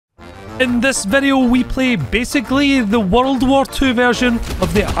In this video, we play basically the World War II version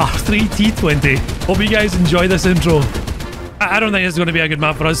of the R3 T20. Hope you guys enjoy this intro. I don't think it's going to be a good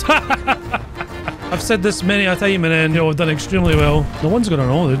map for us. I've said this many a time and then, we've done extremely well. No one's going to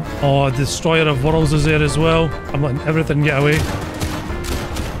know, dude. Oh, Destroyer of Worlds is there as well. I'm letting everything get away.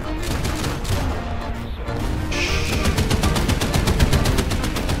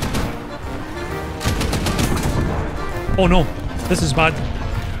 Oh no, this is bad.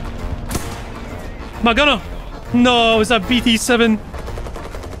 My gunner! No, it's a BT7.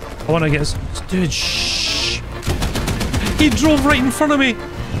 I want to get this. Dude, shh. He drove right in front of me.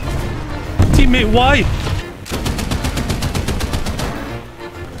 Teammate, why?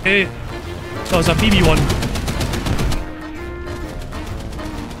 Hey, that was a BB1.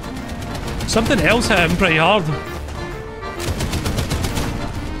 Something else hit him pretty hard.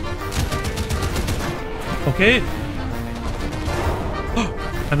 Okay.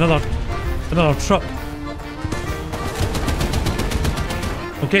 Another truck.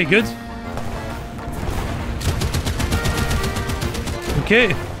 Okay, good.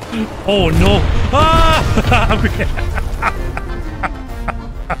 Okay. Oh no. Ah!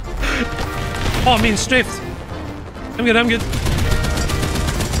 Oh, I'm being strafed. I'm good, I'm good.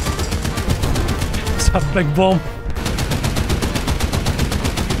 It's a big bomb.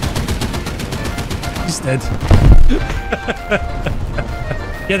 He's dead.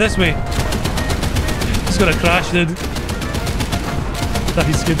 Yeah, this way. He's gonna crash, dude.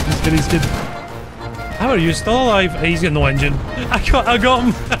 He's good, he's good, he's good. How are you still alive? He's got no engine. I got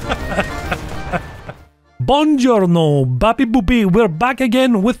him. Buongiorno, bappy boopy. We're back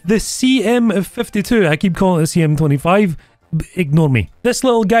again with the CM52. I keep calling it the CM25. Ignore me. This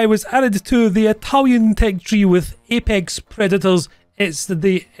little guy was added to the Italian tech tree with Apex Predators. It's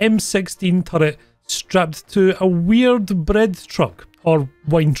the M16 turret strapped to a weird bread truck. Or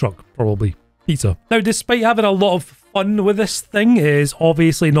wine truck, probably. Pizza. Now, despite having a lot of fun with this thing, it is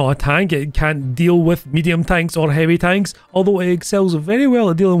obviously not a tank. It can't deal with medium tanks or heavy tanks, although it excels very well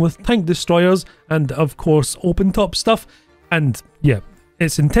at dealing with tank destroyers and, of course, open top stuff. And, yeah,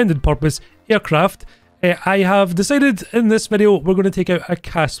 its intended purpose, aircraft. I have decided in this video we're going to take out a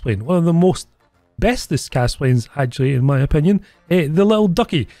cast plane. One of the bestest cast planes, actually, in my opinion. The little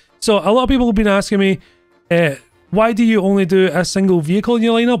ducky. So, a lot of people have been asking me, why do you only do a single vehicle in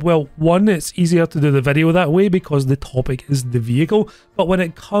your lineup? Well, one, it's easier to do the video that way because the topic is the vehicle. But when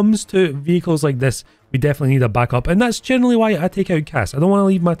it comes to vehicles like this, we definitely need a backup. And that's generally why I take out cast. I don't want to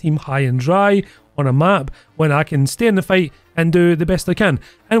leave my team high and dry on a map when I can stay in the fight and do the best I can.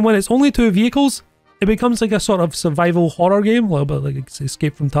 And when it's only two vehicles, it becomes like a sort of survival horror game, a little bit like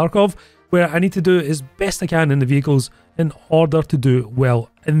Escape from Tarkov, where I need to do as best I can in the vehicles in order to do well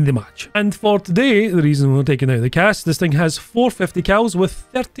in the match. And for today, the reason we're taking out the cast, this thing has 450 cals with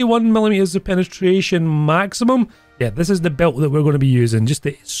 31mm of penetration maximum. Yeah, this is the belt that we're going to be using, just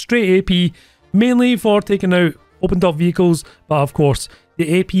the straight AP, mainly for taking out open top vehicles, but of course,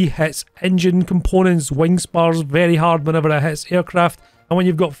 the AP hits engine components, wing spars very hard whenever it hits aircraft, and when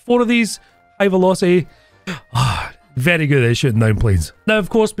you've got 4 of these, high velocity, very good at shooting down planes. Now, of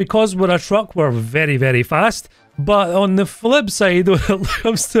course, because we're a truck, we're very, very fast. But on the flip side, when it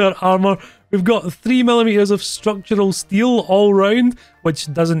comes to our armour, we've got 3mm of structural steel all round,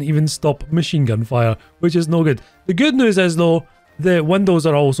 which doesn't even stop machine gun fire, which is no good. The good news is, though, the windows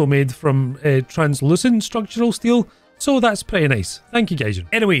are also made from translucent structural steel, so that's pretty nice. Thank you, guys.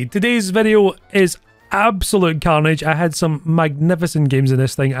 Anyway, today's video is absolute carnage. I had some magnificent games in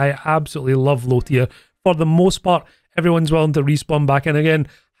this thing. I absolutely love low tier. For the most part, everyone's willing to respawn back in again.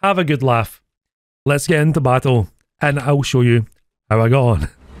 Have a good laugh. Let's get into battle, and I'll show you how I got on.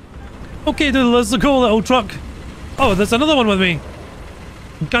 Okay, dude, let's go, little truck. Oh, there's another one with me.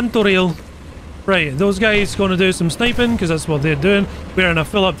 Ganto rail. Right, those guys going to do some sniping, because that's what they're doing. We're in a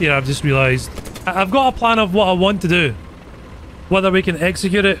fill up tier, I've just realised. I've got a plan of what I want to do. Whether we can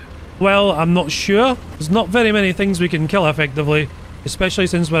execute it well, I'm not sure. There's not very many things we can kill effectively, especially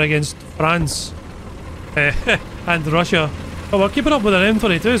since we're against France. And Russia. Oh, we're keeping up with an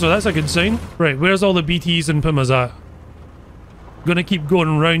M22, so that's a good sign. Right, where's all the BTs and Pumas at? I'm gonna keep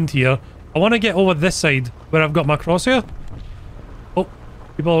going round here. I want to get over this side, where I've got my crosshair. Oh,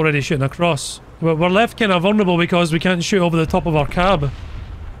 people already shooting across. We're left kind of vulnerable because we can't shoot over the top of our cab.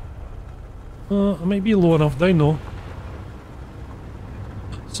 I might be low enough down, though.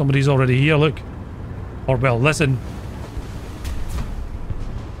 Somebody's already here, look. Or, well, listen.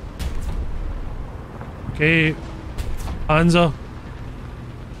 Okay. Panzer.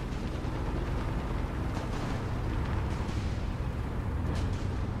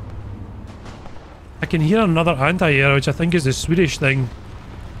 I can hear another anti-air, which I think is a Swedish thing.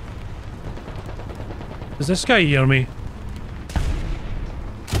 Does this guy hear me?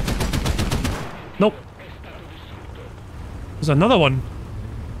 Nope. There's another one.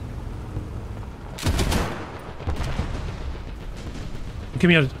 Give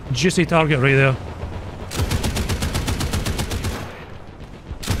me a juicy target right there.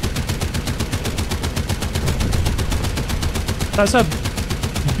 That's a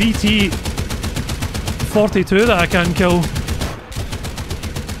BT-42 that I can't kill.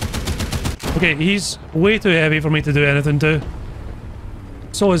 Okay, he's way too heavy for me to do anything to.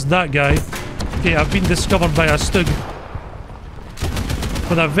 So is that guy. Okay, I've been discovered by a Stug.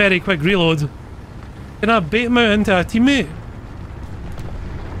 With a very quick reload. Can I bait him out into a teammate?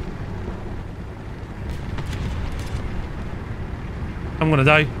 I'm gonna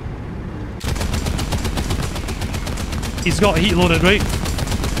die. He's got heat loaded, right?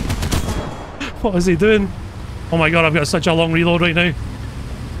 What is he doing? Oh my god, I've got such a long reload right now.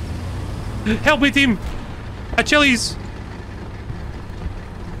 Help me, team! A Chili's!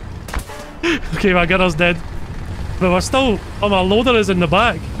 Okay, my gunner's dead. But we're still... Oh, my loader is in the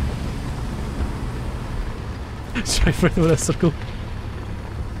back. Try for the circle.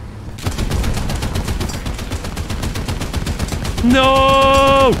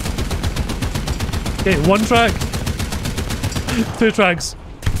 No! Okay, 1 track. 2 tracks.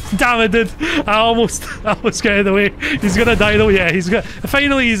 Damn it, dude. I almost got out of the way. He's gonna die though, yeah.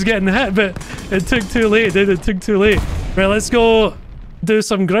 Finally he's getting hit, but it took too late, dude. It took too late. Right, let's go do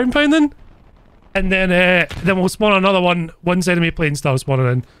some ground pounding. And then we'll spawn another one once enemy plane starts spawning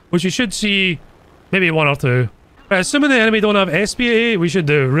in. Which you should see maybe 1 or 2. Right, assuming the enemy don't have SPAA, we should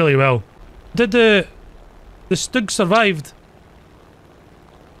do really well. Did the Stug survived?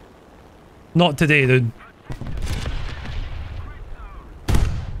 Not today, dude.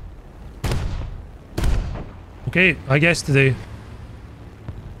 Okay, I guess today.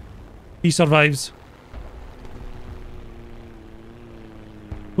 He survives.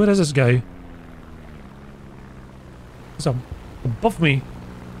 Where is this guy? He's above me.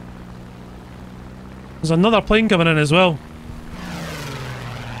 There's another plane coming in as well.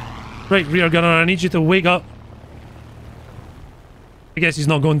 Right, rear gunner, I need you to wake up. I guess he's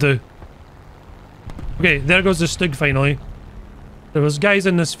not going to. Okay, there goes the Stug finally. There was guys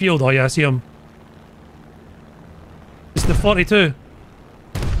in this field. Oh yeah, I see him. It's the 42.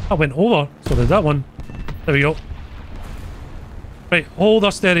 I went over, so did that one. There we go. Right, hold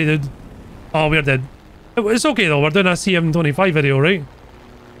us steady, dude. Oh, we're dead. It's okay though, we're doing a CM25 video, right?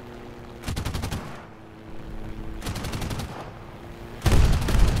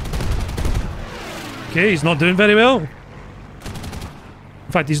 Okay, he's not doing very well. In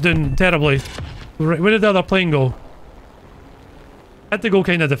fact, he's doing terribly. Right, where did the other plane go? Had to go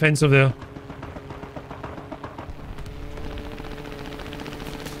kind of defensive there.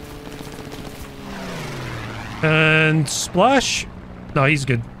 And splash? No, he's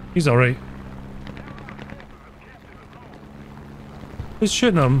good. He's alright. Who's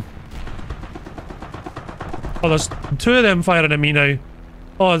shooting him? Oh, there's 2 of them firing at me now.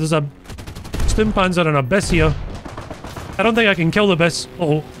 Oh, there's a Stimpanzer and a BIS here. I don't think I can kill the BIS.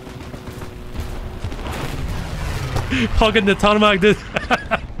 Uh-oh. Hugging the tarmac, dude.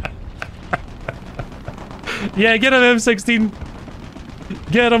 Yeah, get him, M16.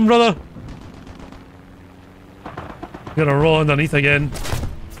 Get him, brother. Gonna roll underneath again.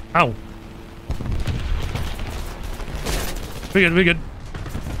 Ow. We're good, we're good.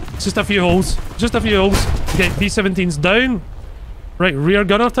 It's just a few holes. Just a few holes. Okay, B-17's down. Right, rear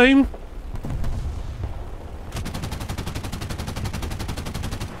gunner time.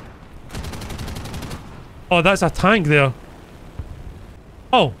 Oh, that's a tank there.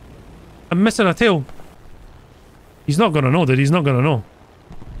 Oh, I'm missing a tail. He's not gonna know, dude. He's not gonna know.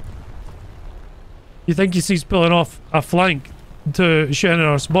 You think he sees pulling off a flank to shoot in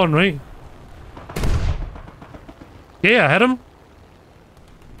our spawn, right? Yeah, I hit him.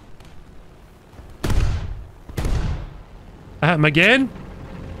 I hit him again.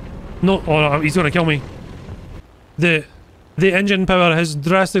 No, oh, he's gonna kill me. The engine power has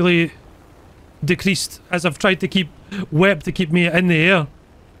drastically decreased as I've tried to keep web to keep me in the air.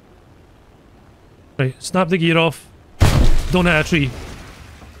 Right, snap the gear off. Don't hit a tree.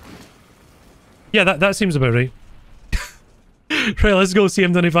 Yeah, that seems about right. Right, let's go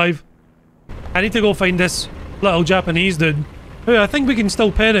CM25. I need to go find this little Japanese dude. Oh, I think we can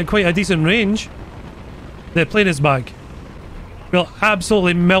still pen at quite a decent range. The plane is back. We'll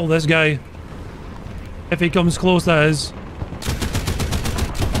absolutely melt this guy. If he comes close, that is.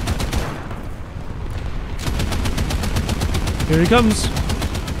 Here he comes.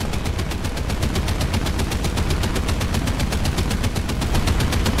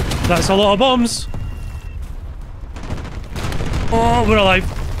 That's a lot of bombs. Oh, we're alive.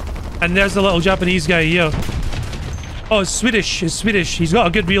 And there's the little Japanese guy here. Oh, it's Swedish. It's Swedish. He's got a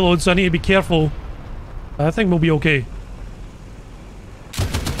good reload, so I need to be careful. I think we'll be okay.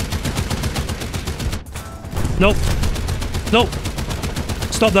 Nope. Nope.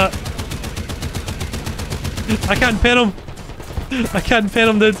 Stop that. I can't pin him. I can't pin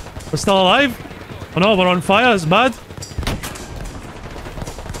him, dude. We're still alive? Oh no, we're on fire. It's bad.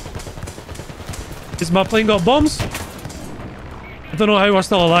 Has my plane got bombs? I don't know how we're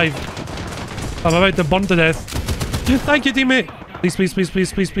still alive. I'm about to burn to death. Thank you, teammate. Please, please, please,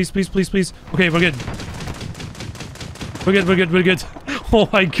 please, please, please, please, please, please. Okay, we're good. We're good, we're good, we're good. Oh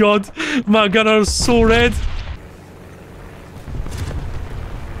my god. My gunner's so red.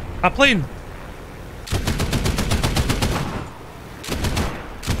 A plane.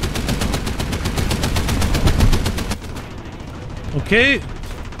 Okay.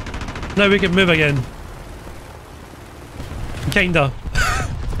 Now we can move again. Kinda.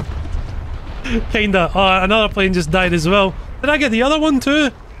 Kinda. Oh, another plane just died as well. Did I get the other one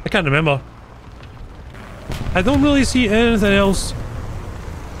too? I can't remember. I don't really see anything else.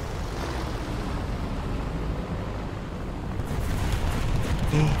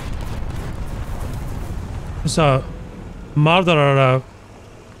 It's a murderer,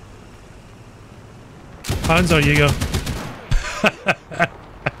 Panzerjäger.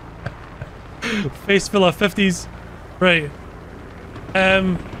 Face full of 50s. Right.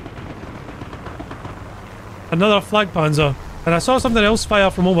 Another flag panzer. And I saw something else fire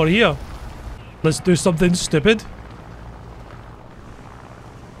from over here. Let's do something stupid.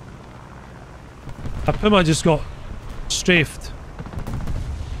 A Puma just got strafed.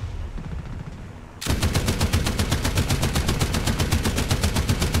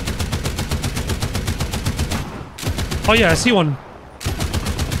 Oh yeah, I see one.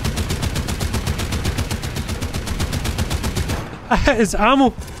 I hit his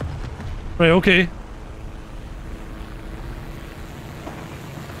ammo. Right, okay.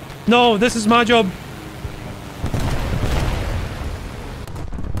 No, this is my job.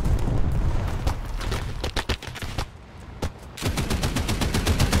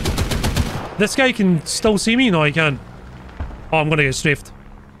 This guy can still see me? No, he can't. Oh, I'm gonna get strafed.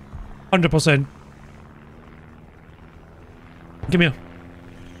 100%. Come here.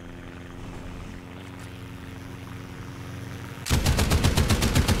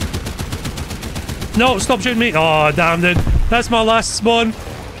 No, stop shooting me. Oh, damn, dude. That's my last spawn.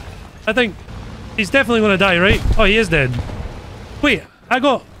 I think he's definitely gonna die, right? Oh, he is dead. Wait,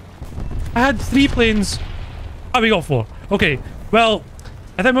 I had 3 planes. Oh, we got 4. Okay, well,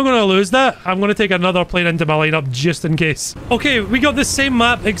 I think we're gonna lose that. I'm gonna take another plane into my lineup just in case. Okay, we got the same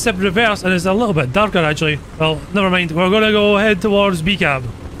map except reverse, and it's a little bit darker actually. Well, never mind. We're gonna go head towards B-Cab.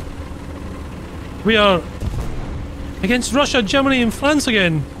 We are against Russia, Germany, and France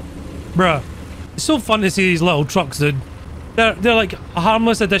again. Bruh. It's so fun to see these little trucks, dude. They're like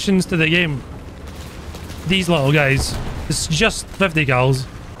harmless additions to the game. These little guys. It's just 50 cals.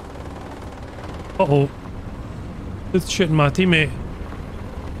 Uh-oh. Who's shooting my teammate?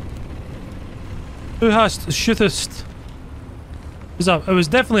 Who hast shootest? It was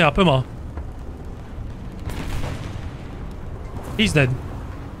definitely a Puma. He's dead.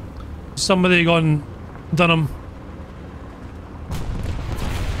 Somebody gone done him.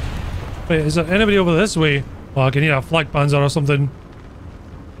 Wait, is there anybody over this way? Oh, I can hear a flag panzer or something.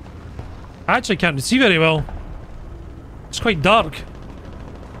 I actually can't see very well. It's quite dark.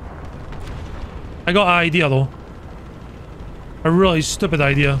 I got an idea though. A really stupid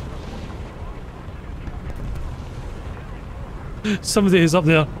idea. Somebody is up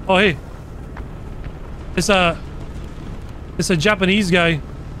there. Oh hey. It's a Japanese guy.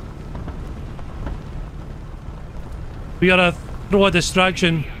 We gotta throw a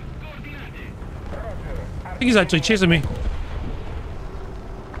distraction. I think he's actually chasing me.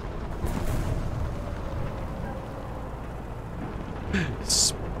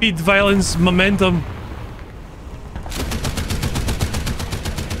 Speed, violence, momentum.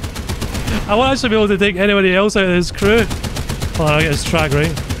 I won't actually be able to take anybody else out of this crew. Oh, I'll get his track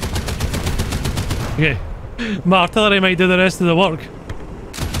right. Okay. My artillery might do the rest of the work.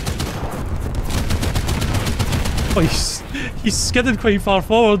 Oh, he's skidded quite far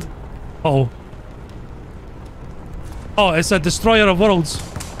forward. Uh-oh. Oh, it's a destroyer of worlds.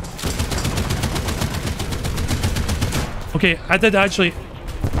 Okay, I did actually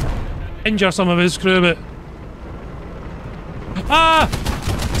injure some of his crew, but... Ah!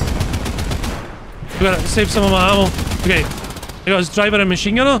 We gotta save some of my ammo. Okay, I got his driver and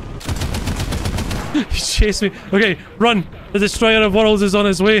machine gunner. He chased me. Okay, run! The destroyer of worlds is on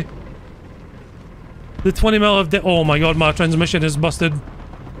his way. The 20 mil of oh my god, my transmission is busted.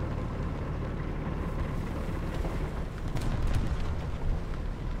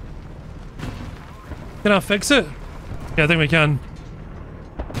 Can I fix it? Yeah, I think we can.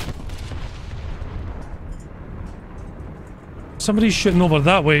 Somebody's shooting over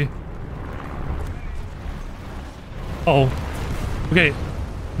that way. Uh oh. Okay,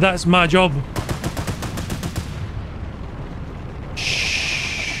 that's my job.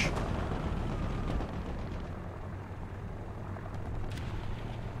 Shh.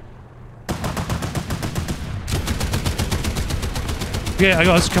 Okay, I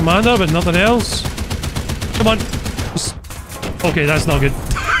got his commander, but nothing else. Come on. Okay, that's not good.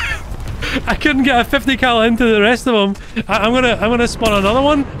 I couldn't get a 50 cal into the rest of them. I'm gonna spawn another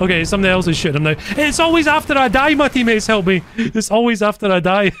one. Okay, somebody else is shooting him now. It's always after I die, my teammates help me. It's always after I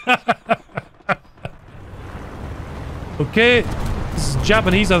die. Okay, this is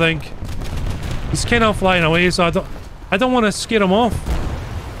Japanese, I think. He's kind of flying away, so I don't want to scare him off.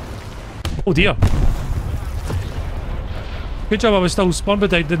 Oh dear. Good job I was still spawn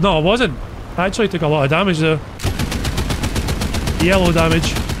protected. No, I wasn't. I actually took a lot of damage there. Yellow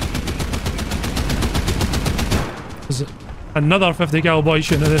damage. There's another 50 cal boy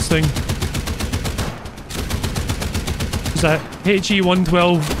shooting at this thing. There's a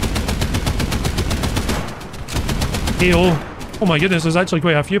HE-112 AO. Oh my goodness, there's actually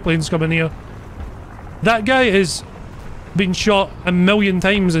quite a few planes coming here. That guy is been shot 1,000,000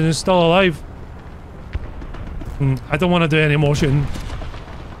 times and is still alive. I don't want to do any more shooting.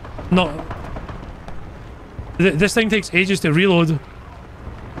 Not... This thing takes ages to reload.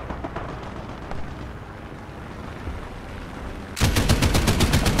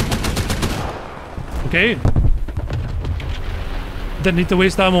 Okay. Didn't need to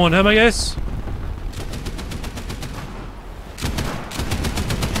waste ammo on him, I guess.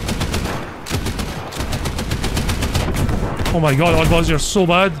 Oh my god, OddBawZ, you're so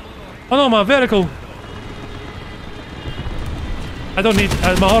bad. Oh no, my vertical. I don't need...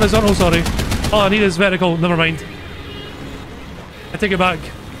 my horizontal, sorry. All I need is vertical. Never mind. I take it back.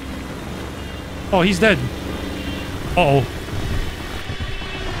 Oh, he's dead. Uh-oh.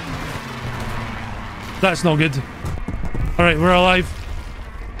 That's not good. Alright, we're alive.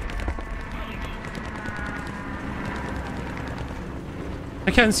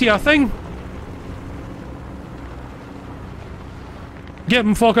 I can't see a thing. Get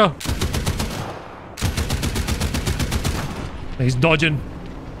him, fucker. He's dodging.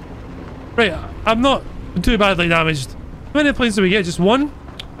 Right, I'm not too badly damaged. How many planes do we get? Just one?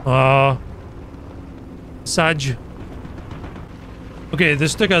 Sag. Okay, the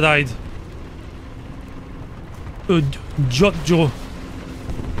sticker died. Jojo.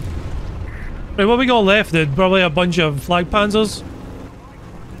 Right, what we got left, dude? Probably a bunch of flag panzers.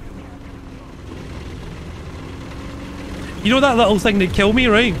 You know that little thing that killed me,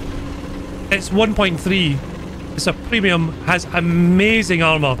 right? It's 1.3. It's a premium, has amazing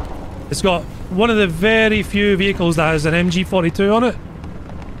armor. It's got one of the very few vehicles that has an MG42 on it.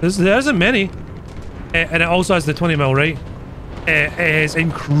 There isn't many. And it also has the 20 mil, right? It is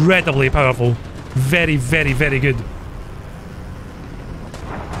incredibly powerful. Very, very, very good.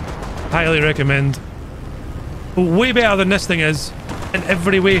 Highly recommend. Way better than this thing is. In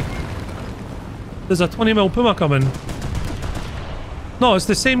every way. There's a 20 mil Puma coming. No, it's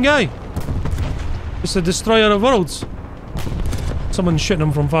the same guy. It's the destroyer of worlds. Someone's shooting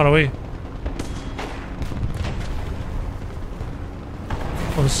him from far away.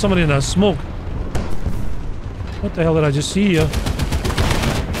 Oh, there's somebody in that smoke. What the hell did I just see here?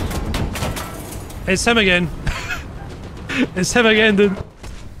 It's him again. It's him again, dude.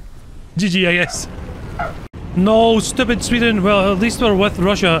 GG, I guess. No, stupid Sweden. Well, at least we're with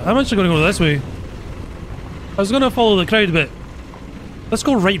Russia. I'm actually going to go this way. I was going to follow the crowd, but let's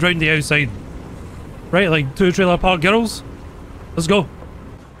go right round the outside. Right, like 2 trailer park girls. Let's go.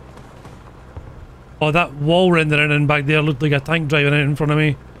 Oh, that wall rendering in back there looked like a tank driving out in front of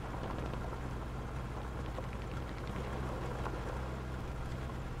me.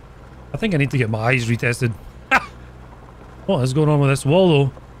 I think I need to get my eyes retested. What is going on with this wall,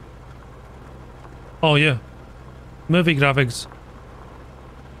 though? Oh, yeah. Movie graphics.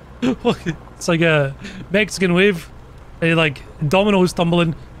 It's like a Mexican wave. Like, dominoes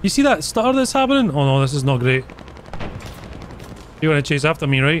tumbling. You see that stutter that's happening? Oh no, this is not great. You want to chase after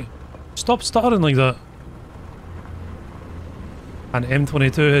me, right? Stop stuttering like that. And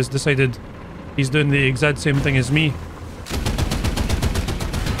M22 has decided he's doing the exact same thing as me.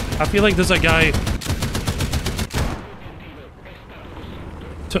 I feel like there's a guy...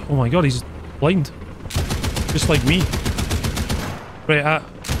 Oh my god, he's blind. Just like me. Right,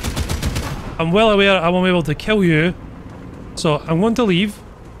 I'm well aware I won't be able to kill you. So I'm going to leave.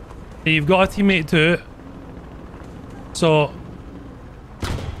 You've got a teammate too. So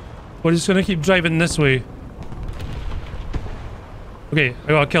we're just going to keep driving this way. Okay, I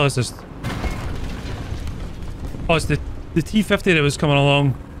got a kill assist. Oh, it's the T20 that was coming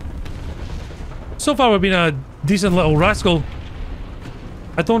along. So far we've been a decent little rascal.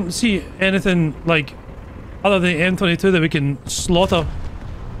 I don't see anything like other than M22 that we can slaughter.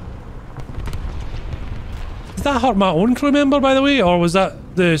 Did that hurt my own crew member, by the way? Or was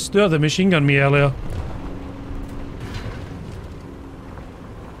that the Stuart that machine gunned me earlier?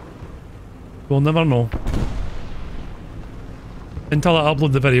 We'll never know. Until I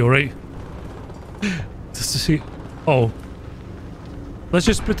upload the video, right? Just to see. Oh. Let's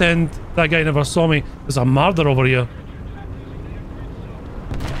just pretend that guy never saw me. There's a marder over here.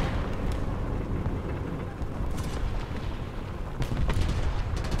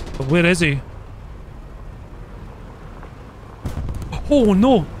 But where is he? Oh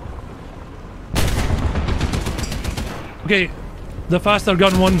no! Okay, the faster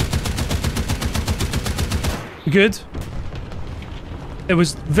gun won. Good. It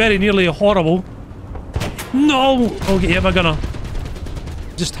was very nearly horrible. No! Okay, am I gonna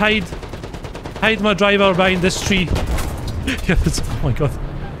just hide my driver behind this tree? Yes, oh my god.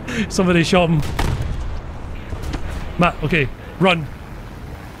 Somebody shot him. Matt, okay, run.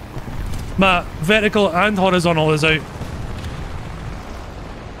 Matt, vertical and horizontal is out.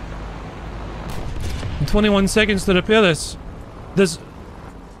 21 seconds to repair this.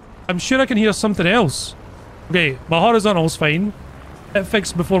 I'm sure I can hear something else. Okay, my horizontal's fine. It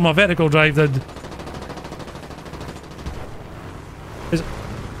fixed before my vertical drive did.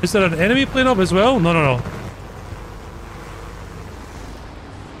 Is there an enemy plane up as well? No, no, no.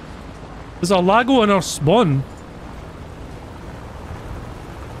 There's a Lago in our spawn.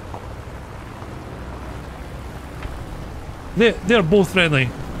 They're both friendly.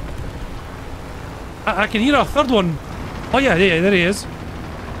 I can hear a third one. Oh yeah, there he is.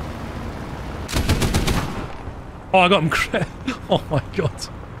 Oh, I got him crit. Oh my god.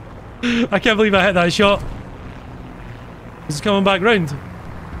 I can't believe I hit that shot. He's coming back round.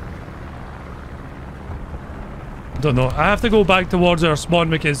 Don't know. I have to go back towards our spawn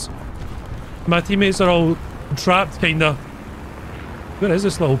because my teammates are all trapped, kinda. Where is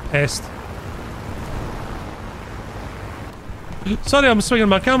this little pest? Sorry I'm swinging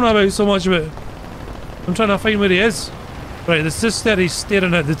my camera about so much, but I'm trying to find where he is. Right, this is steady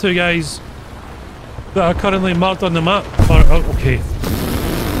staring at the two guys that are currently marked on the map. Oh, okay.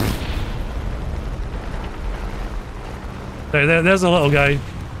 Right, there's a little guy.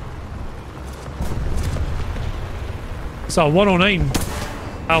 It's a 109.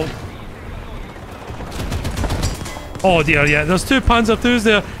 Ow. Oh dear, yeah, there's two Panzer IIs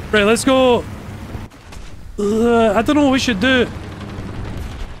there. Right, let's go. I don't know what we should do.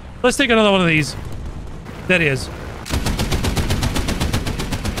 Let's take another one of these. There he is.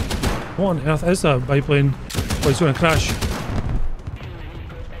 What on earth is that biplane? Oh, he's going to crash.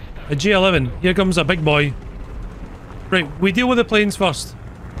 A J11. Here comes a big boy. Right, we deal with the planes first.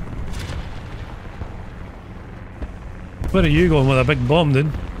 Where are you going with a big bomb,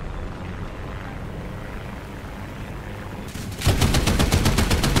 dude?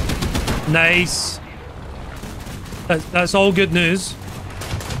 Nice. That's all good news.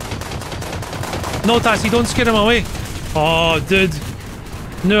 No, Tassie, don't scare him away. Oh, dude.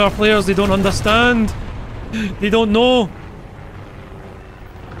 Newer players, they don't understand. They don't know.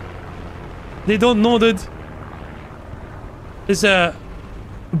 They don't know, dude. It's a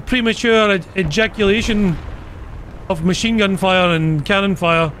premature ejaculation of machine gun fire and cannon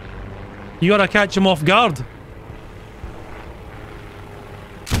fire. You gotta catch him off guard.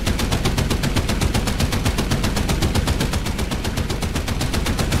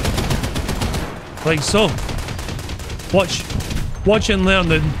 Like so. Watch and learn,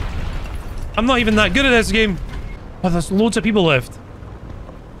 dude. I'm not even that good at this game. Oh, there's loads of people left.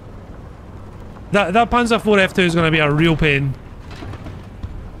 That Panzer IV F2 is going to be a real pain.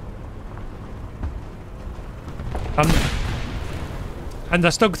 And a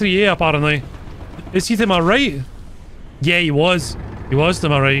Stug 3A apparently. Is he to my right? Yeah, he was. He was to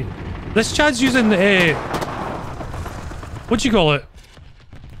my right. This Chad's using what do you call it?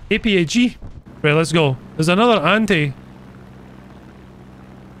 APAG? Right, let's go. There's another anti.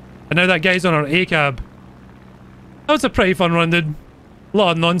 And now that guy's on our A-cab. That was a pretty fun run, dude. A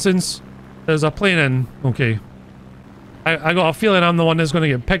lot of nonsense. There's a plane in. Okay. I got a feeling I'm the one that's going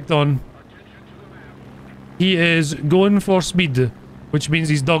to get picked on. He is going for speed, which means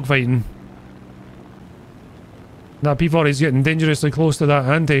he's dogfighting. That P40 is getting dangerously close to that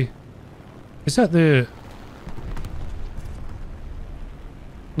anti. Is that the...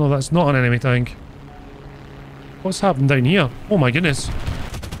 No, that's not an enemy tank. What's happened down here? Oh my goodness.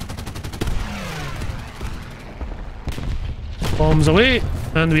 Bombs away,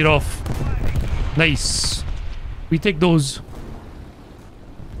 and we're off. Nice. We take those.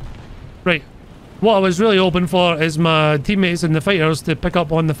 Right. What I was really hoping for is my teammates and the fighters to pick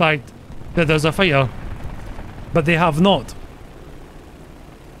up on the fact that there's a fighter. But they have not.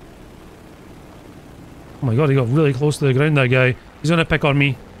 Oh my god, he got really close to the ground, that guy. He's gonna pick on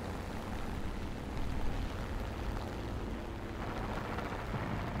me.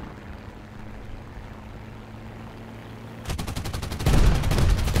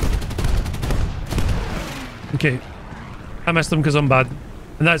 Okay. I missed him because I'm bad.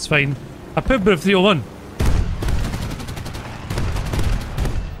 And that's fine. I put Brev 301.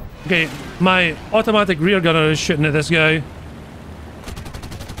 Okay, my automatic rear gunner is shooting at this guy.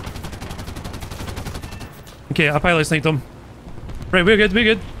 Okay, I pilot sniped him. Right, we're good,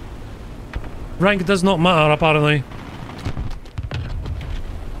 we're good. Rank does not matter, apparently.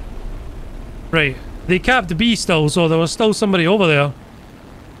 Right, they capped B still, so there was still somebody over there.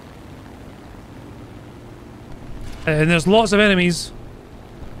 And there's lots of enemies.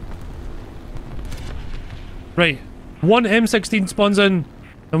 Right, one M16 spawns in,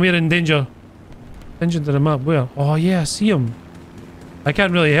 and we're in danger. Engine to the map, where? Oh yeah, I see him. I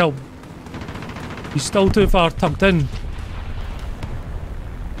can't really help. He's still too far tucked in.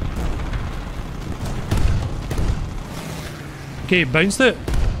 Okay, bounced it.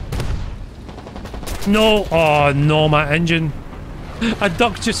 No, oh no, my engine. A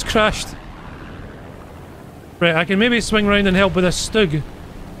duck just crashed. Right, I can maybe swing round and help with this Stug.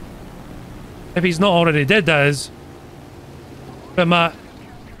 If he's not already dead, that is. But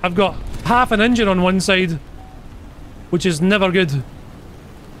I've got half an engine on one side, which is never good.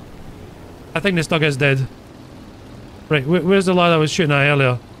 I think this Stug is dead. Right, where's the lad I was shooting at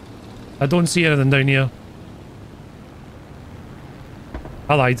earlier? I don't see anything down here.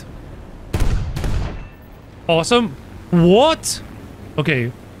 I lied. Awesome. What?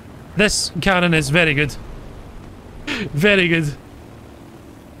 Okay. This cannon is very good. Very good.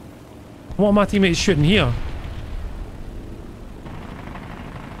 What are my teammates shooting here?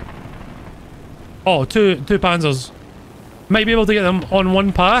 Oh, two Panzers. Might be able to get them on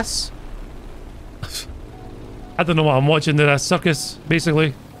one pass. I don't know what I'm watching there, a circus,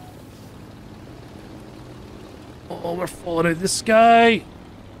 basically. Oh, we're falling out the sky.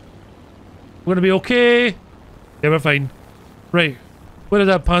 We're gonna be okay. Yeah, we're fine. Right. Where did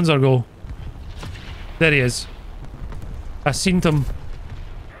that Panzer go? There he is. I seen him.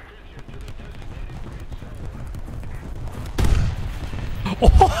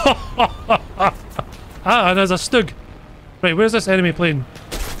 Ah, and there's a Stug. Right, where's this enemy plane?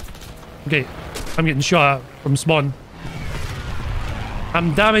 Okay, I'm getting shot at from spawn.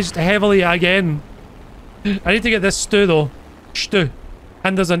 I'm damaged heavily again. I need to get this Stu though. Stu.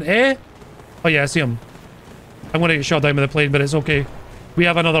 And there's an A. Oh yeah, I see him. I'm gonna get shot down with the plane, but it's okay. We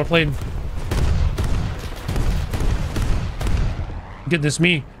have another plane. Goodness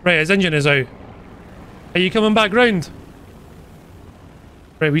me. Right, his engine is out. Are you coming back round?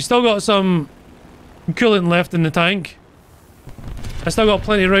 Right, we still got some coolant left in the tank. I still got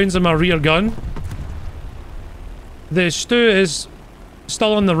plenty of rounds in my rear gun. The Stu is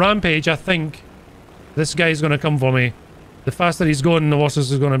still on the rampage, I think. This guy's gonna come for me. The faster he's going, the worse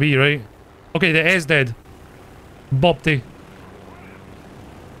this is gonna be, right? Okay, the A's dead. Bopty.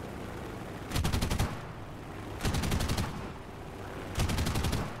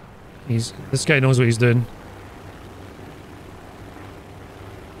 This guy knows what he's doing.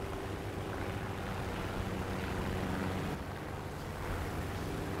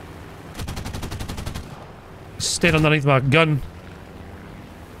 Staying underneath my gun.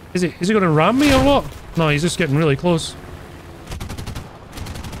 Is he gonna ram me or what? No, he's just getting really close.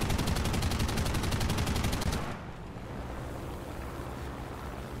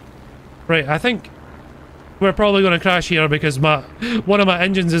 Right, I think we're probably gonna crash here because one of my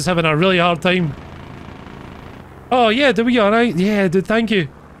engines is having a really hard time. Oh yeah, did we get alright? Yeah, dude, thank you.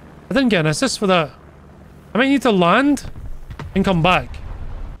 I didn't get an assist for that. I might need to land and come back. Do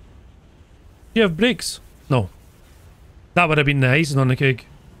you have brakes? No. That would have been the icing on the cake.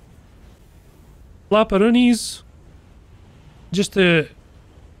 Flaparoonies. Just to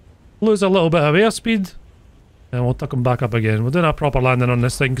lose a little bit of airspeed. And we'll tuck them back up again. We're doing a proper landing on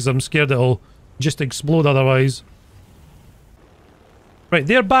this thing because I'm scared it'll just explode otherwise. Right,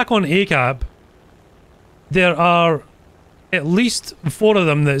 they're back on A-cap. There are at least 4 of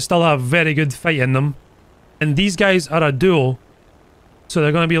them that still have very good fight in them. And these guys are a duo. So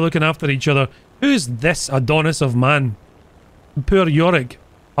they're going to be looking after each other. Who's this Adonis of man? Poor Yorick.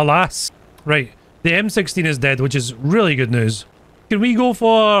 Alas. Right. The M16 is dead, which is really good news. Can we go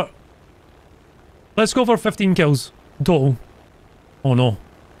for... Let's go for 15 kills total. Oh no.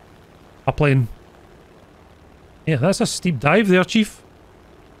 A plane. Yeah, that's a steep dive there, Chief.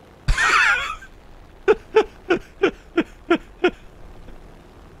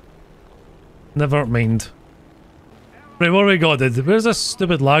 Never mind. Right, what have we got, dude? Where's this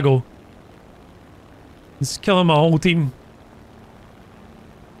stupid Lago? He's killing my whole team.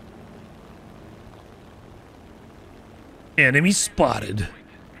 Enemy spotted.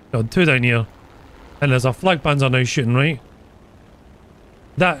 Got 2 down here. And there's a flag panzer now shooting, right?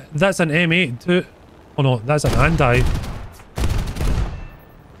 That's an M8 too. Oh no, that's an anti.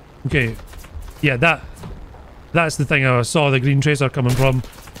 Okay. Yeah, that's the thing I saw the green tracer coming from.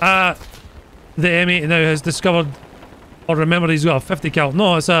 The M8 now has discovered, or remember, he's got a 50 cal.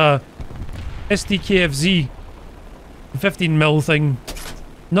 No, it's a STKFZ 15mm thing.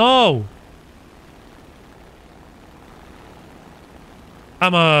 No!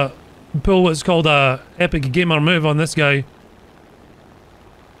 I'm a pull what's called a epic gamer move on this guy.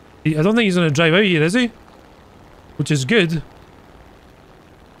 I don't think he's going to drive out here, is he? Which is good.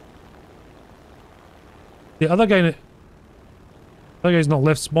 The other guy's not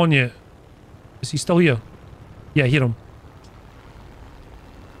left spawn yet. Is he still here? Yeah, I hear him.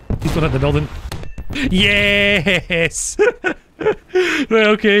 He's going at the building. Yes! Right,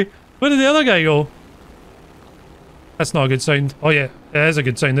 okay. Where did the other guy go? That's not a good sound. Oh yeah, it is a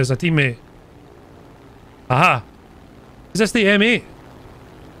good sound. There's a teammate. Aha! Is this the M8?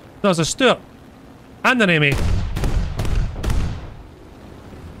 No, it's a Stuart. And an M8.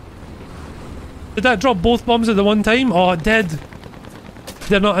 Did that drop both bombs at the one time? Oh, it did.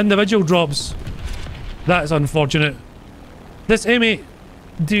 They're not individual drops. That's unfortunate. This M8...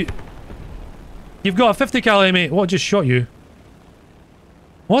 You've got a 50 cal M8. What just shot you?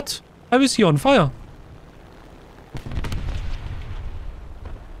 What? How is he on fire?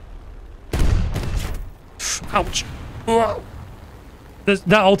 Ouch.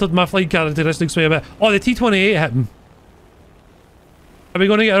 That altered my flight characteristics way a bit. Oh, the T-28 hit him. Are we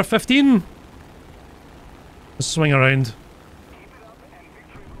going to get our 15? Let's swing around.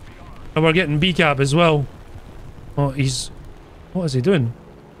 And we're getting B-cap as well. Oh, he's... What is he doing?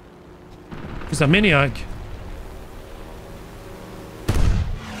 He's a maniac.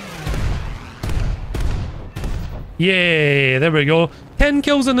 Yay, there we go. 10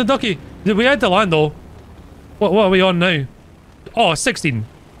 kills in the ducky. We had to land though. What are we on now? Oh, 16.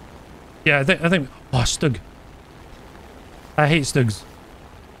 Yeah, I think... Oh, Stug. I hate Stugs.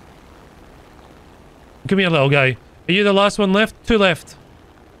 Come here, little guy. Are you the last one left? 2 left.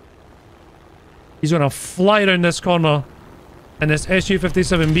 He's gonna fly around this corner. And this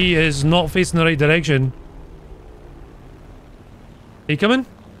SU-57B is not facing the right direction. Are you coming?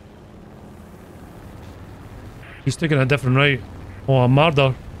 He's taking a different route. Oh, a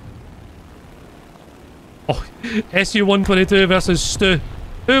murder. Oh, SU-122 versus Stu.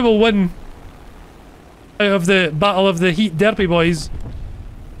 Who will win out of the Battle of the Heat Derpy boys?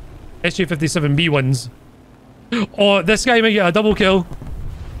 SU-57B wins. Oh, this guy might get a double kill.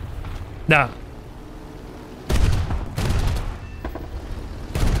 Nah.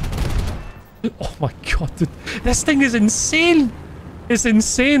 Oh my god, dude. This thing is insane. It's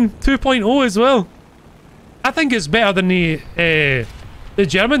insane. 2.0 as well. I think it's better than the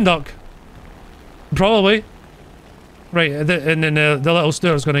German duck. Probably. Right, and then the little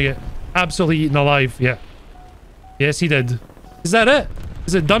Stuart's gonna get absolutely eaten alive. Yeah. Yes, he did. Is that it?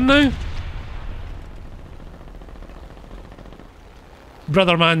 Is it done now?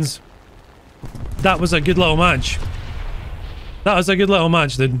 Brother mans. That was a good little match. That was a good little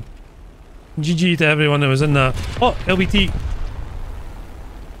match, dude. GG to everyone that was in that. Oh, LBT.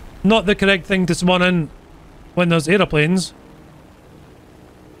 Not the correct thing to spawn in when there's aeroplanes.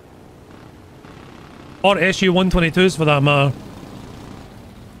 Or SU-122s for that matter.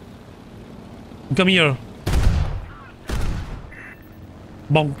 Come here.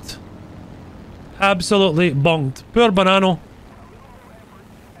 Bonked. Absolutely bonked. Poor Banano.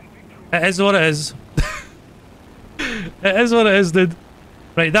 It is what it is. It is what it is, dude.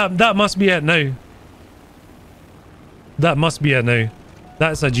 Right, that must be it now. That must be it now.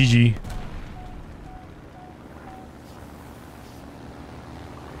 That's a GG.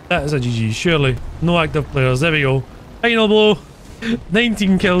 That is a GG, surely. No active players, there we go. Final blow.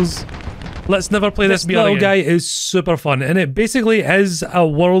 19 kills. Let's never play this little guy is super fun, and it basically is a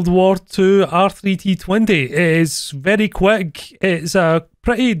World War II R3 T20. It is very quick. It's a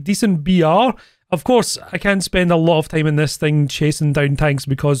pretty decent BR. Of course, I can't spend a lot of time in this thing chasing down tanks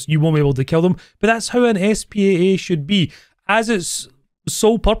because you won't be able to kill them, but that's how an SPAA should be. As its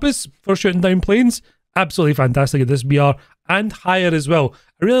sole purpose for shooting down planes, absolutely fantastic at this BR, and higher as well.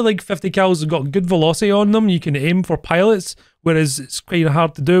 I really like 50 cals have got good velocity on them. You can aim for pilots, whereas it's quite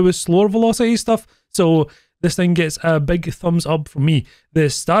hard to do with slower velocity stuff, so this thing gets a big thumbs up from me. The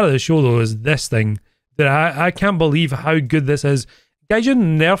star of the show though is this thing. That I can't believe how good this is.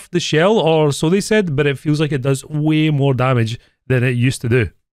 Gaijin nerfed the shell, or so they said, but it feels like it does way more damage than it used to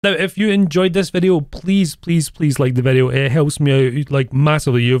do. Now, if you enjoyed this video, please like the video. It helps me out like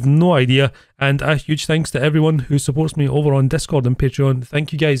massively. You have no idea. And a huge thanks to everyone who supports me over on Discord and Patreon.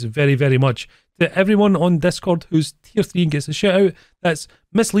 Thank you guys very much. To everyone on Discord who's tier 3 and gets a shout out, that's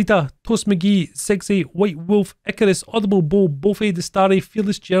Miss Lita, Toast McGee, Sexy, White Wolf, Icarus, Audible Bo, Bofey, the Starry,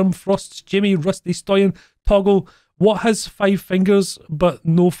 Fearless Germ, Frost, Jimmy, Rusty, Stoyan, Toggle, What Has 5 Fingers but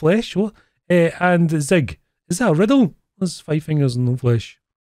No Flesh? What? And Zig. Is that a riddle? What has 5 fingers and no flesh?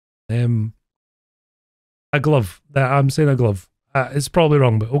 A glove. I'm saying a glove. It's probably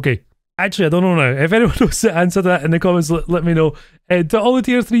wrong, but okay. Actually, I don't know now. If anyone knows the answer to that in the comments, let me know. To all the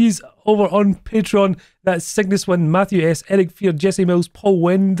tier 3s over on Patreon, that's Cygnus One, Matthew S, Eric Fear, Jesse Mills, Paul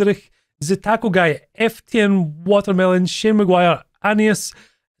Wendrich, Zitaco Guy, FTN Watermelon, Shane Maguire, Aeneas,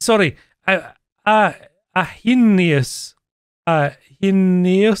 sorry, Aeneas.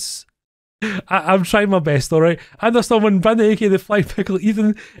 I'm trying my best, alright? Anderstorman, Brandon AK, The Flying Pickle,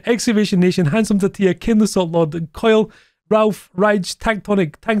 Ethan, Excavation Nation, Handsome Tatia, Ken the Salt Lord, Coil, Ralph, Raj,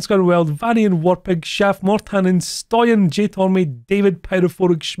 Tactonic, Tanks Gone Wild, Vanian, Warpig, Shaft, Mortanen, Stoyan, J. Tormy, David,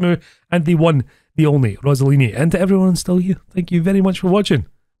 Pyrophoric, Shmoo, and the one, the only, Rosalini. And to everyone still here, thank you very much for watching.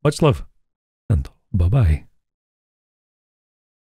 Much love, and bye-bye.